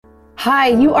Hi,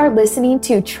 you are listening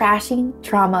to Trashing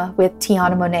Trauma with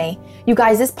Tiana Monet. You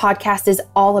guys, this podcast is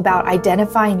all about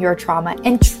identifying your trauma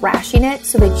and trashing it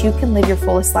so that you can live your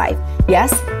fullest life.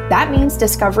 Yes, that means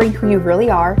discovering who you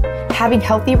really are, having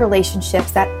healthy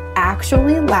relationships that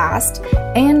actually last,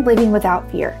 and living without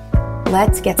fear.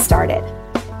 Let's get started.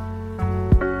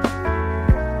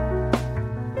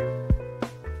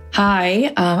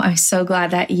 Hi, I'm so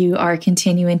glad that you are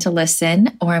continuing to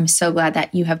listen, or I'm so glad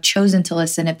that you have chosen to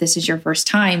listen if this is your first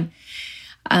time.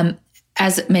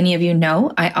 As many of you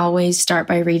know, I always start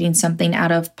by reading something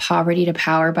out of Poverty to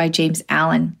Power by James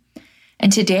Allen.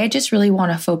 And today I just really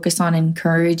want to focus on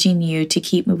encouraging you to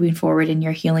keep moving forward in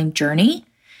your healing journey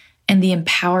and the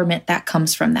empowerment that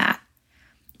comes from that.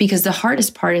 Because the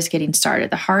hardest part is getting started.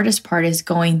 The hardest part is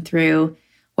going through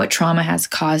what trauma has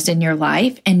caused in your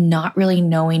life and not really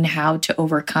knowing how to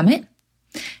overcome it.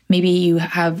 Maybe you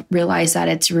have realized that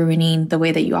it's ruining the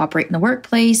way that you operate in the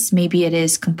workplace. Maybe it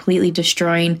is completely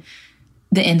destroying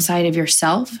the inside of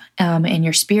yourself and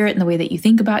your spirit and the way that you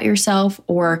think about yourself.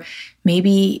 Or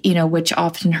maybe, which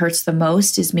often hurts the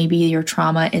most is maybe your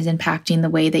trauma is impacting the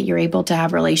way that you're able to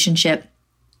have relationship.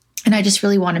 And I just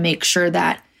really want to make sure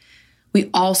that we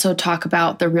also talk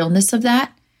about the realness of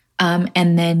that.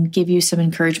 And then give you some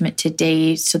encouragement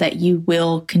today so that you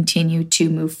will continue to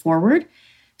move forward.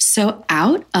 So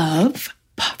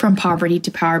From Poverty to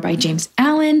Power by James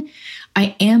Allen,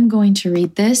 I am going to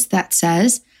read this that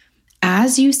says,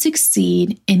 as you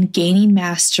succeed in gaining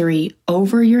mastery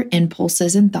over your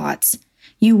impulses and thoughts,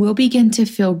 you will begin to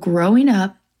feel growing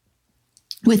up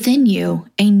within you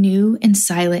a new and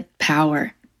silent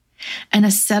power, and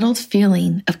a settled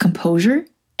feeling of composure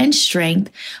and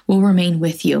strength will remain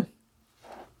with you.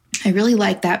 I really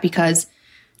like that because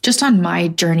just on my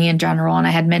journey in general, and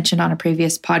I had mentioned on a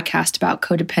previous podcast about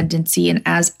codependency, and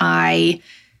as I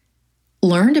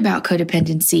learned about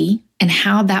codependency and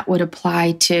how that would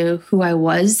apply to who I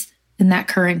was in that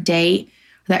current day,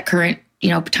 that current,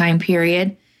 time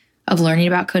period of learning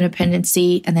about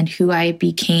codependency, and then who I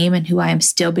became and who I am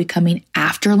still becoming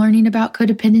after learning about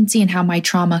codependency and how my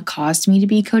trauma caused me to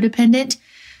be codependent,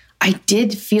 I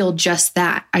did feel just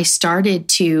that. I started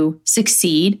to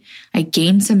succeed. I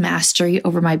gained some mastery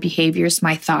over my behaviors,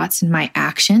 my thoughts, and my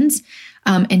actions.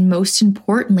 And most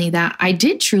importantly, that I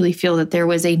did truly feel that there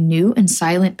was a new and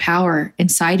silent power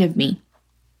inside of me.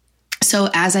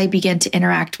 So as I began to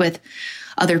interact with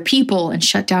other people and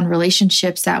shut down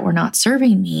relationships that were not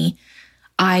serving me,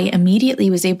 I immediately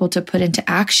was able to put into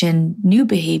action new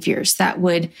behaviors that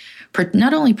would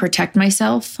not only protect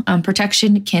myself.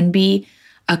 Protection can be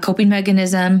a coping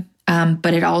mechanism,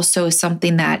 but it also is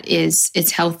something that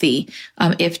it's healthy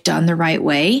if done the right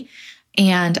way.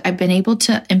 And I've been able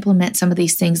to implement some of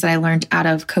these things that I learned out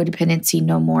of Codependency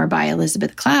No More by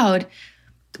Elizabeth Cloud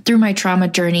through my trauma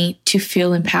journey to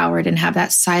feel empowered and have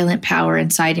that silent power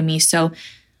inside of me. So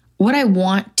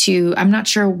I'm not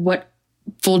sure what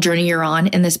full journey you're on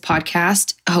in this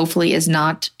podcast, hopefully is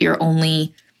not your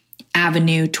only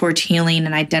avenue towards healing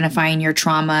and identifying your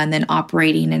trauma and then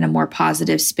operating in a more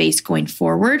positive space going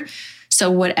forward.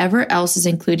 So whatever else is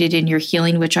included in your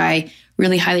healing, which I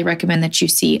really highly recommend that you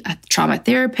see a trauma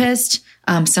therapist,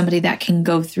 somebody that can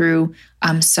go through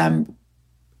some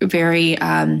very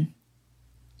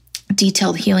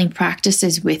detailed healing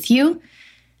practices with you.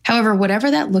 However,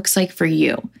 whatever that looks like for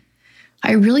you,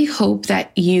 I really hope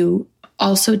that you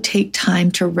also take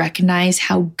time to recognize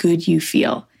how good you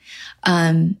feel.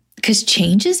 Because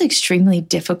change is extremely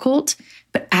difficult,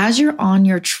 but as you're on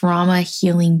your trauma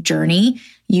healing journey,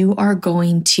 you are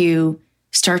going to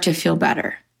start to feel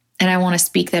better. And I want to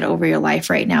speak that over your life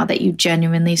right now, that you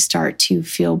genuinely start to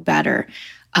feel better.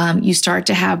 You start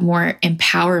to have more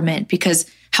empowerment, because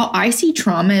how I see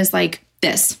trauma is like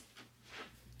this.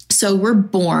 So we're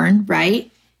born,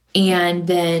 right? And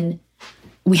then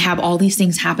we have all these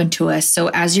things happen to us. So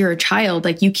as you're a child,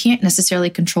 you can't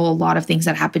necessarily control a lot of things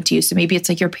that happen to you. So maybe it's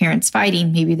like your parents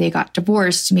fighting. Maybe they got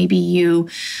divorced. Maybe you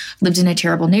lived in a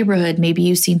terrible neighborhood. Maybe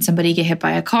you've seen somebody get hit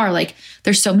by a car.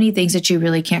 There's so many things that you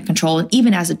really can't control, and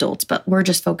even as adults, but we're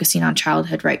just focusing on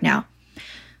childhood right now.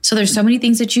 So there's so many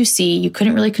things that you see. You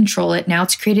couldn't really control it. Now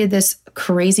it's created this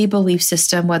crazy belief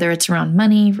system, whether it's around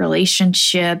money,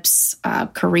 relationships,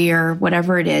 career,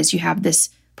 whatever it is. You have this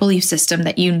belief system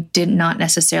that you did not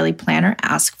necessarily plan or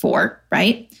ask for,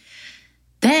 right?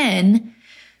 Then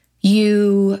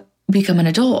you become an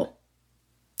adult.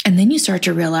 And then you start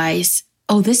to realize,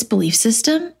 oh, this belief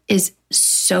system is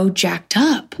so jacked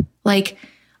up. I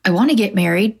want to get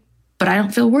married, but I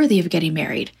don't feel worthy of getting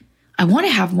married. I want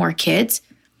to have more kids,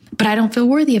 but I don't feel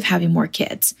worthy of having more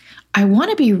kids. I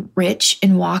want to be rich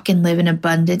and walk and live in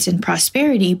abundance and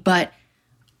prosperity, but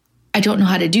I don't know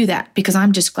how to do that because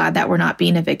I'm just glad that we're not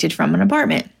being evicted from an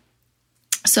apartment.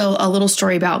 So a little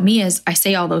story about me is I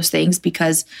say all those things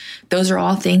because those are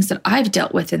all things that I've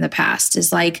dealt with in the past,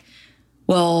 is like,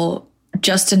 well,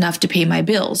 just enough to pay my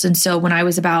bills. And so when I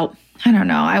was about, I don't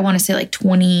know, I want to say like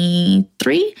 22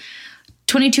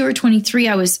 or 23,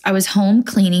 I was home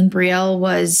cleaning. Brielle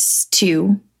was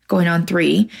 2, going on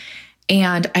 3.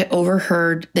 And I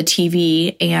overheard the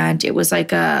TV, and it was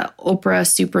like a Oprah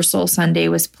Super Soul Sunday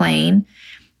was playing,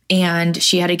 and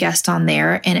she had a guest on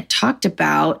there, and it talked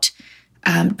about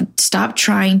stop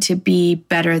trying to be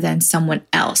better than someone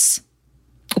else.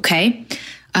 Okay.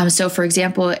 So for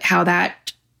example, how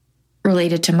that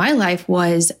related to my life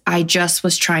was I just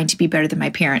was trying to be better than my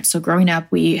parents. So growing up,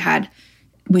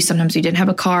 sometimes we didn't have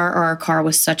a car, or our car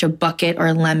was such a bucket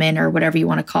or lemon or whatever you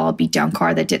want to call a beat down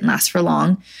car that didn't last for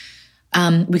long.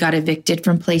 We got evicted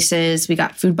from places. We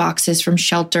got food boxes from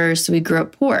shelters. So we grew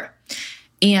up poor.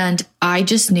 And I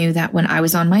just knew that when I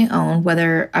was on my own,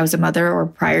 whether I was a mother or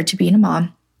prior to being a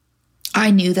mom,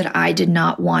 I knew that I did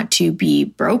not want to be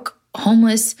broke,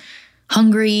 homeless,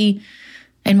 hungry,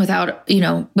 and without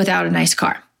a nice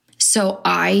car. So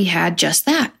I had just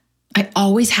that. I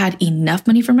always had enough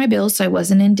money for my bills, so I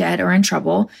wasn't in debt or in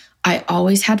trouble. I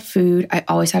always had food. I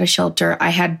always had a shelter. I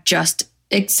had just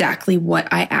exactly what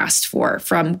I asked for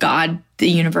from God, the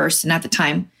universe, and at the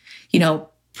time,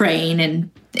 praying and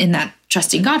in that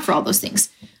trusting God for all those things.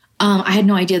 I had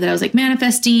no idea that I was like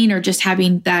manifesting or just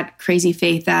having that crazy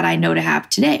faith that I know to have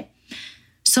today.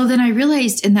 So then I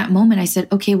realized in that moment, I said,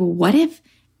 okay, well, what if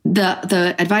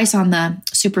the advice on the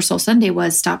Super Soul Sunday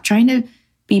was stop trying to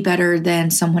be better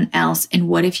than someone else. And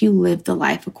what if you live the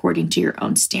life according to your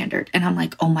own standard? And I'm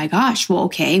like, oh my gosh, well,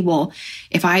 okay. Well,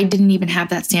 if I didn't even have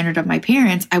that standard of my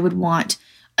parents, I would want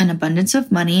an abundance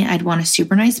of money. I'd want a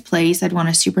super nice place. I'd want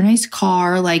a super nice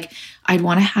car. Like I'd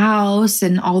want a house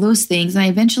and all those things. And I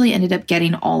eventually ended up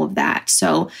getting all of that.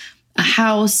 So a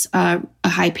house, a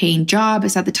high paying job.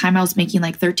 At the time I was making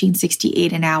like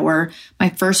 $13.68 an hour, my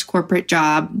first corporate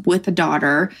job with a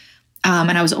daughter.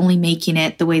 And I was only making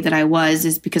it the way that I was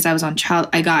is because I was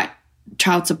I got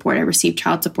child support. I received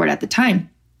child support at the time.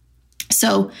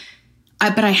 So,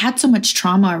 but I had so much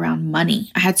trauma around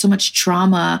money. I had so much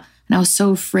trauma, and I was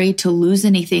so afraid to lose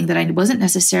anything that I wasn't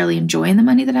necessarily enjoying the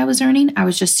money that I was earning. I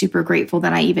was just super grateful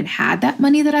that I even had that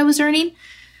money that I was earning.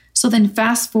 So then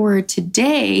fast forward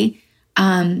today,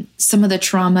 some of the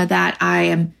trauma that I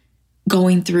am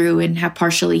going through and have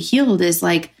partially healed is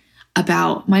like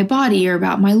about my body or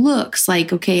about my looks.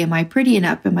 Like, okay, am I pretty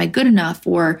enough? Am I good enough?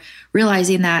 Or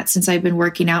realizing that since I've been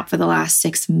working out for the last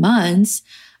 6 months,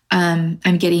 I'm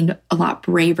getting a lot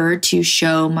braver to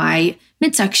show my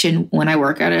midsection when I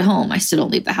work out at home. I still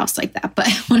don't leave the house like that, but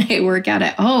when I work out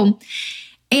at home.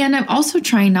 And I'm also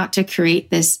trying not to create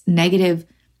this negative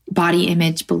body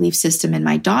image belief system in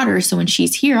my daughter. So when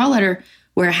she's here, I'll let her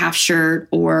wear a half shirt,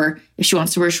 or if she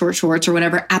wants to wear short shorts or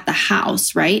whatever at the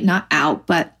house, right? Not out,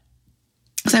 but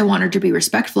because I want her to be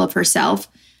respectful of herself.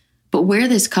 But where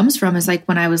this comes from is like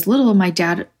when I was little, my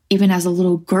dad, even as a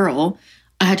little girl,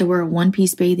 I had to wear a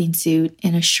one-piece bathing suit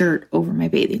and a shirt over my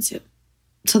bathing suit.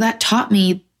 So that taught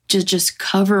me to just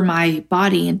cover my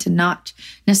body and to not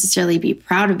necessarily be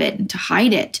proud of it and to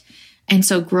hide it. And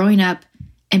so growing up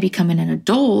and becoming an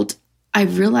adult, I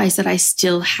realized that I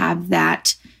still have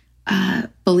that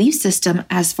belief system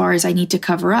as far as I need to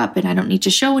cover up and I don't need to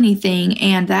show anything.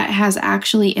 And that has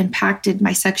actually impacted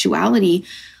my sexuality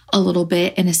a little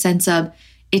bit in a sense of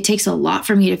it takes a lot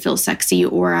for me to feel sexy,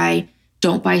 or I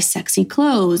don't buy sexy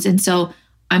clothes. And so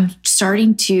I'm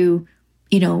starting to,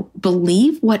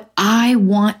 believe what I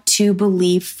want to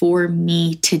believe for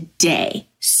me today.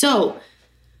 So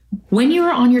when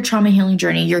you're on your trauma healing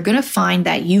journey, you're going to find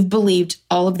that you've believed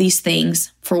all of these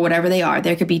things for whatever they are.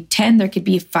 There could be 10, there could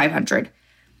be 500,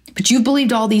 but you've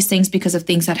believed all these things because of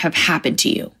things that have happened to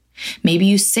you. Maybe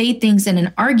you say things in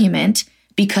an argument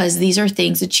because these are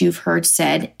things that you've heard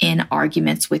said in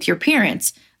arguments with your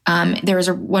parents. There was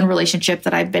one relationship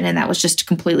that I've been in that was just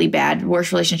completely bad,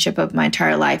 worst relationship of my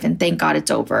entire life. And thank God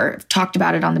it's over. I've talked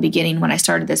about it on the beginning when I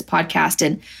started this podcast,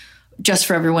 and just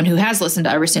for everyone who has listened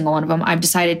to every single one of them, I've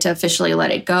decided to officially let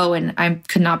it go, and I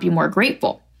could not be more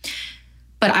grateful.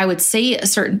 But I would say a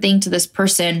certain thing to this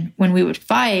person when we would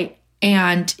fight,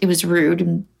 and it was rude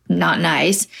and not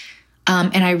nice.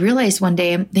 And I realized one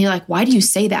day, they're like, why do you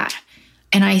say that?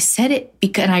 And I said it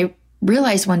because I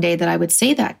realized one day that I would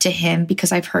say that to him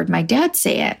because I've heard my dad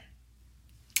say it.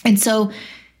 And so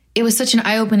it was such an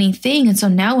eye-opening thing. And so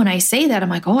now when I say that, I'm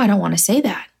like, oh, I don't want to say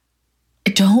that.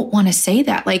 I don't want to say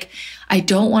that. Like, I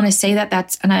don't want to say that.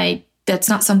 That's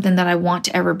not something that I want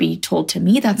to ever be told to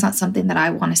me. That's not something that I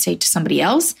want to say to somebody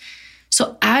else.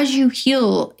 So as you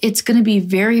heal, it's going to be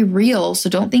very real. So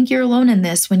don't think you're alone in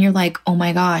this when you're like, oh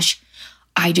my gosh,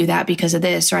 I do that because of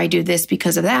this, or I do this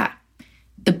because of that.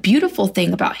 The beautiful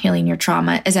thing about healing your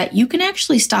trauma is that you can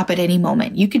actually stop at any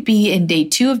moment. You could be in day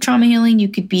 2 of trauma healing. You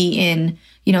could be in,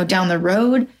 down the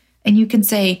road, and you can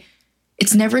say,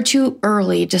 it's never too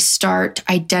early to start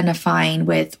identifying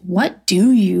with, what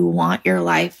do you want your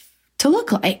life to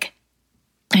look like?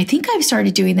 I think I've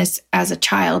started doing this as a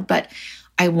child, but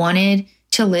I wanted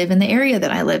to live in the area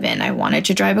that I live in. I wanted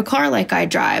to drive a car like I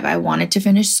drive. I wanted to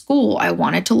finish school. I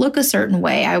wanted to look a certain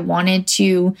way. I wanted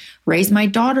to raise my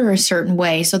daughter a certain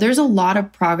way. So there's a lot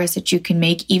of progress that you can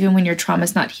make even when your trauma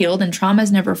is not healed, and trauma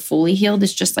is never fully healed.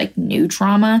 It's just like new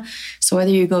trauma. So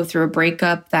whether you go through a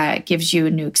breakup that gives you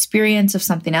a new experience of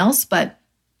something else, but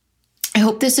I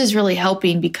hope this is really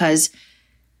helping, because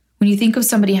when you think of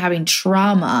somebody having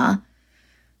trauma,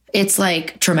 it's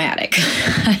like traumatic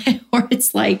or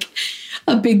it's like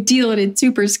a big deal and it's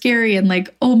super scary and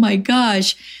like, oh my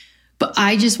gosh. But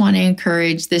I just want to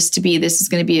encourage this is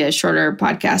going to be a shorter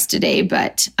podcast today,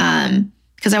 but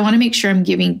because I want to make sure I'm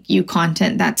giving you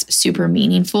content that's super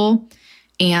meaningful.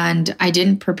 And I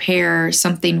didn't prepare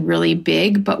something really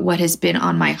big, but what has been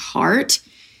on my heart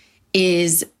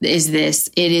is this.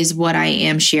 It is what I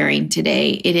am sharing today.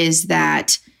 It is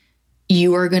that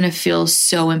you are going to feel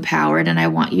so empowered, and I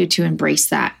want you to embrace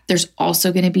that. There's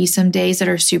also going to be some days that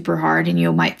are super hard, and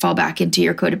you might fall back into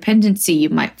your codependency. You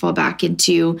might fall back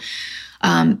into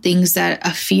things that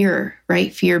a fear,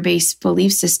 right? Fear-based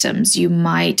belief systems. You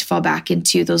might fall back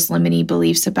into those limiting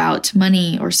beliefs about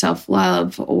money or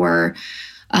self-love, or,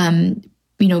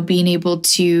 being able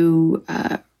to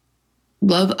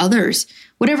love others,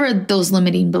 whatever those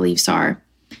limiting beliefs are.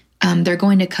 They're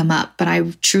going to come up, but I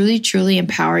truly, truly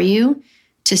empower you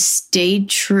to stay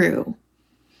true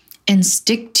and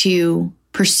stick to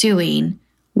pursuing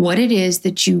what it is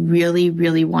that you really,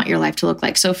 really want your life to look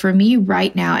like. So for me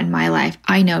right now in my life,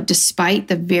 I know despite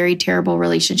the very terrible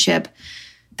relationship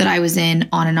that I was in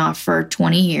on and off for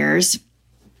 20 years,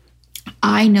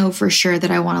 I know for sure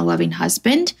that I want a loving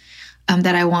husband,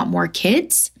 that I want more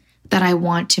kids, that I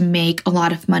want to make a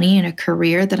lot of money in a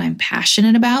career that I'm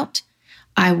passionate about.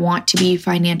 I want to be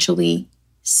financially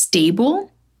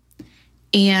stable,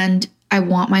 and I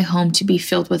want my home to be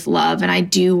filled with love. And I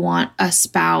do want a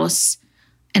spouse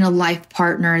and a life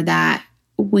partner that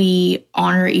we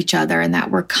honor each other and that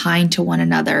we're kind to one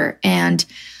another. And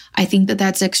I think that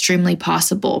that's extremely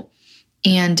possible.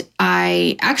 And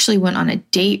I actually went on a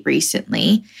date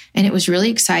recently, and it was really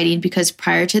exciting because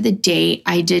prior to the date,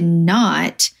 I did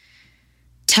not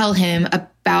tell him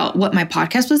about what my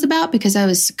podcast was about, because I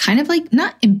was kind of like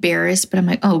not embarrassed, but I'm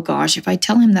like, oh gosh, if I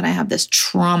tell him that I have this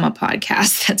trauma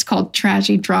podcast that's called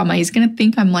Trashy Trauma, he's going to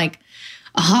think I'm like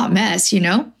a hot mess,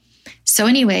 So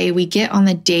anyway, we get on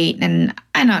the date, and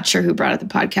I'm not sure who brought up the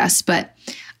podcast, but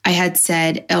I had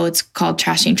said, oh, it's called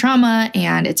Trashing Trauma,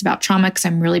 and it's about trauma because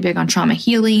I'm really big on trauma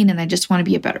healing, and I just want to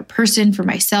be a better person for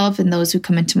myself and those who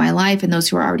come into my life and those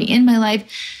who are already in my life.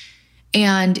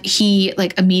 And he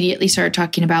immediately started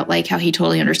talking about how he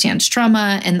totally understands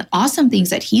trauma and the awesome things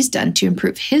that he's done to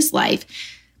improve his life.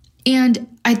 And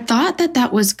I thought that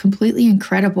that was completely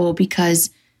incredible, because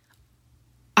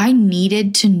I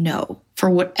needed to know, for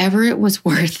whatever it was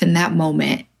worth in that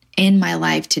moment in my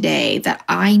life today, that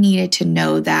I needed to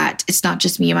know that it's not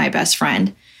just me and my best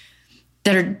friend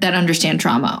that understand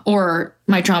trauma, or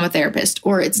my trauma therapist,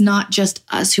 or it's not just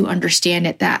us who understand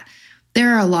it, that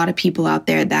there are a lot of people out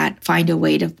there that find a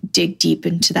way to dig deep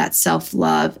into that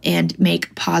self-love and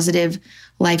make positive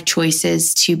life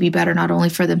choices to be better, not only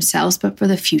for themselves, but for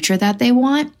the future that they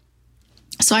want.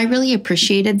 So I really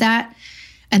appreciated that.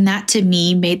 And that to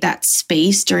me made that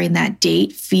space during that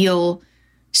date feel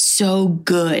so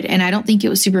good. And I don't think it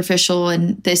was superficial.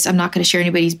 And this, I'm not going to share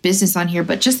anybody's business on here,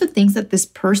 but just the things that this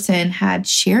person had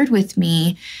shared with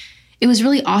me, it was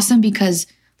really awesome, because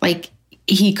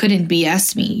he couldn't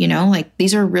BS me,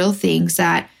 these are real things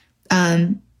that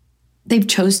they've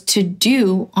chose to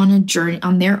do on a journey,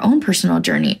 on their own personal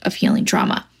journey of healing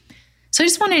trauma. So I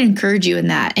just want to encourage you in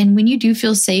that. And when you do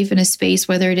feel safe in a space,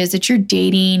 whether it is that you're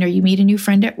dating or you meet a new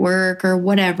friend at work or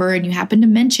whatever, and you happen to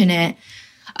mention it,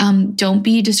 don't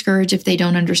be discouraged if they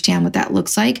don't understand what that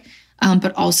looks like.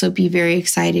 But also be very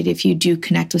excited if you do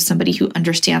connect with somebody who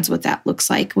understands what that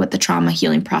looks like, what the trauma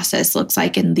healing process looks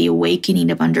like, and the awakening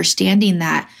of understanding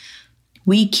that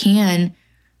we can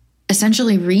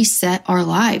essentially reset our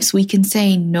lives. We can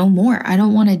say, no more. I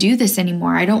don't want to do this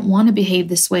anymore. I don't want to behave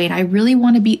this way. And I really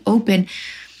want to be open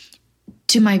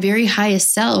to my very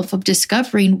highest self of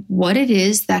discovering what it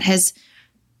is that has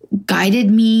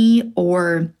guided me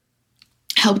or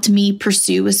helped me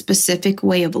pursue a specific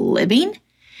way of living.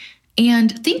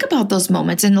 And think about those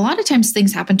moments. And a lot of times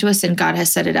things happen to us and God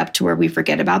has set it up to where we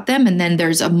forget about them. And then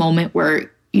there's a moment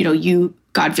where,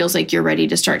 God feels like you're ready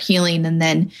to start healing. And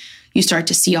then you start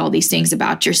to see all these things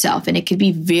about yourself. And it could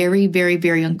be very, very,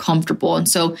 very uncomfortable. And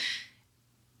so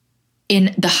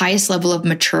in the highest level of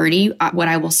maturity, what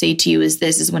I will say to you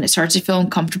is when it starts to feel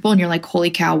uncomfortable and you're like,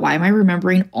 holy cow, why am I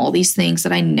remembering all these things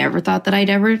that I never thought that I'd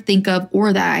ever think of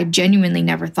or that I genuinely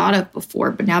never thought of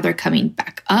before, but now they're coming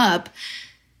back up.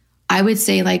 I would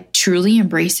say truly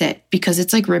embrace it, because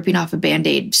it's like ripping off a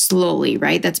Band-Aid slowly,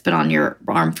 right? That's been on your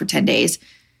arm for 10 days.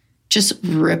 Just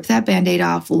rip that Band-Aid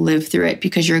off, live through it,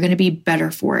 because you're going to be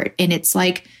better for it. And it's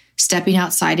like stepping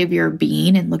outside of your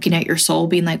being and looking at your soul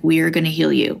being like, we are going to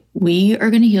heal you. We are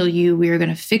going to heal you. We are going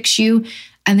to fix you.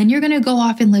 And then you're going to go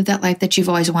off and live that life that you've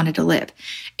always wanted to live.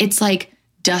 It's like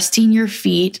dusting your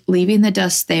feet, leaving the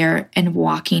dust there, and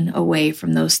walking away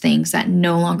from those things that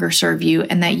no longer serve you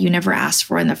and that you never asked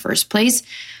for in the first place.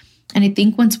 And I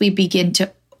think once we begin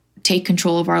to take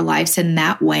control of our lives in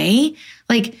that way,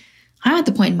 I'm at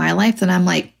the point in my life that I'm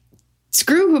like,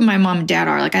 screw who my mom and dad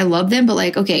are. I love them,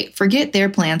 but okay, forget their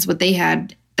plans, what they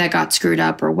had that got screwed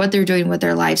up or what they're doing with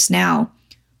their lives now.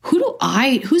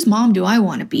 Whose mom do I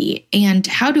want to be? And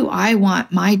how do I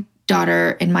want my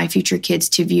daughter and my future kids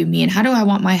to view me? And how do I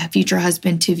want my future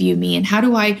husband to view me? And how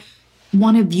do I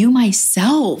want to view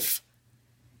myself?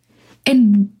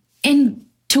 And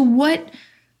to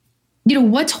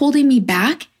what's holding me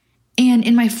back? And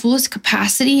in my fullest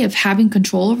capacity of having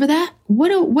control over that,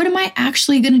 what am I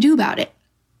actually going to do about it?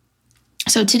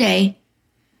 So today,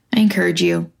 I encourage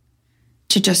you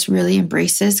to just really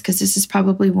embrace this, because this is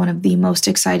probably one of the most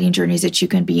exciting journeys that you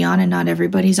can be on, and not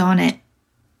everybody's on it.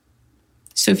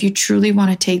 So if you truly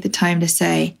want to take the time to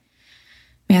say,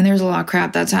 man, there's a lot of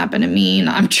crap that's happened to me and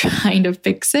I'm trying to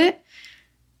fix it,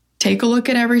 take a look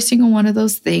at every single one of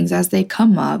those things as they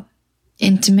come up,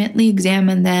 intimately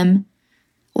examine them,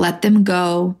 let them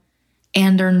go.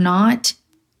 And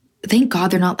thank God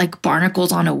they're not like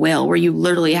barnacles on a whale where you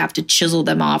literally have to chisel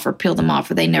them off or peel them off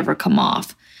or they never come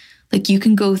off. You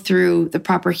can go through the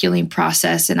proper healing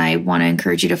process, and I want to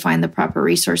encourage you to find the proper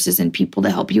resources and people to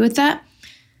help you with that.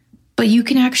 But you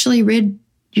can actually rid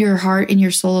your heart and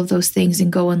your soul of those things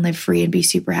and go and live free and be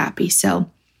super happy. So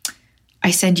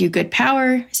I send you good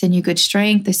power, I send you good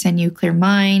strength, I send you a clear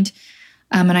mind.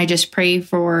 And I just pray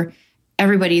for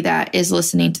everybody that is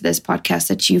listening to this podcast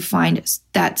that you find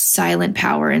that silent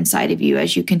power inside of you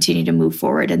as you continue to move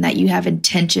forward, and that you have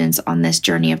intentions on this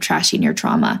journey of trashing your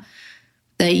trauma,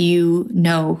 that you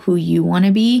know who you want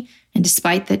to be. And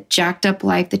despite the jacked up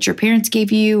life that your parents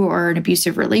gave you, or an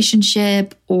abusive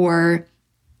relationship, or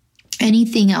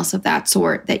anything else of that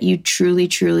sort, that you truly,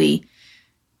 truly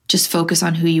just focus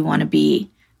on who you want to be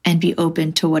and be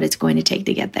open to what it's going to take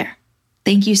to get there.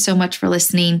 Thank you so much for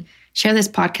listening. Share this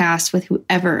podcast with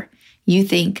whoever you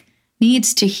think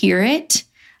needs to hear it.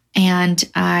 And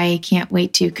I can't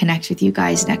wait to connect with you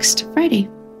guys next Friday.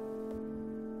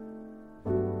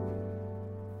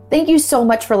 Thank you so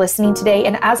much for listening today.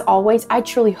 And as always, I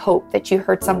truly hope that you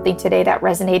heard something today that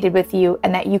resonated with you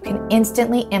and that you can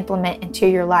instantly implement into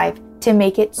your life to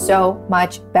make it so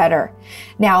much better.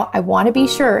 Now, I want to be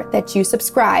sure that you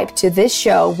subscribe to this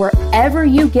show wherever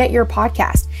you get your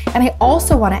podcast. And I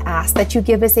also want to ask that you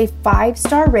give us a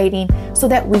 5-star rating so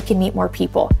that we can meet more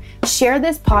people. Share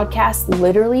this podcast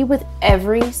literally with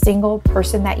every single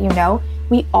person that you know.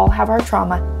 We all have our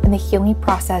trauma, and the healing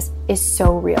process is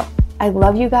so real. I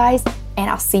love you guys, and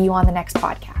I'll see you on the next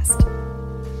podcast.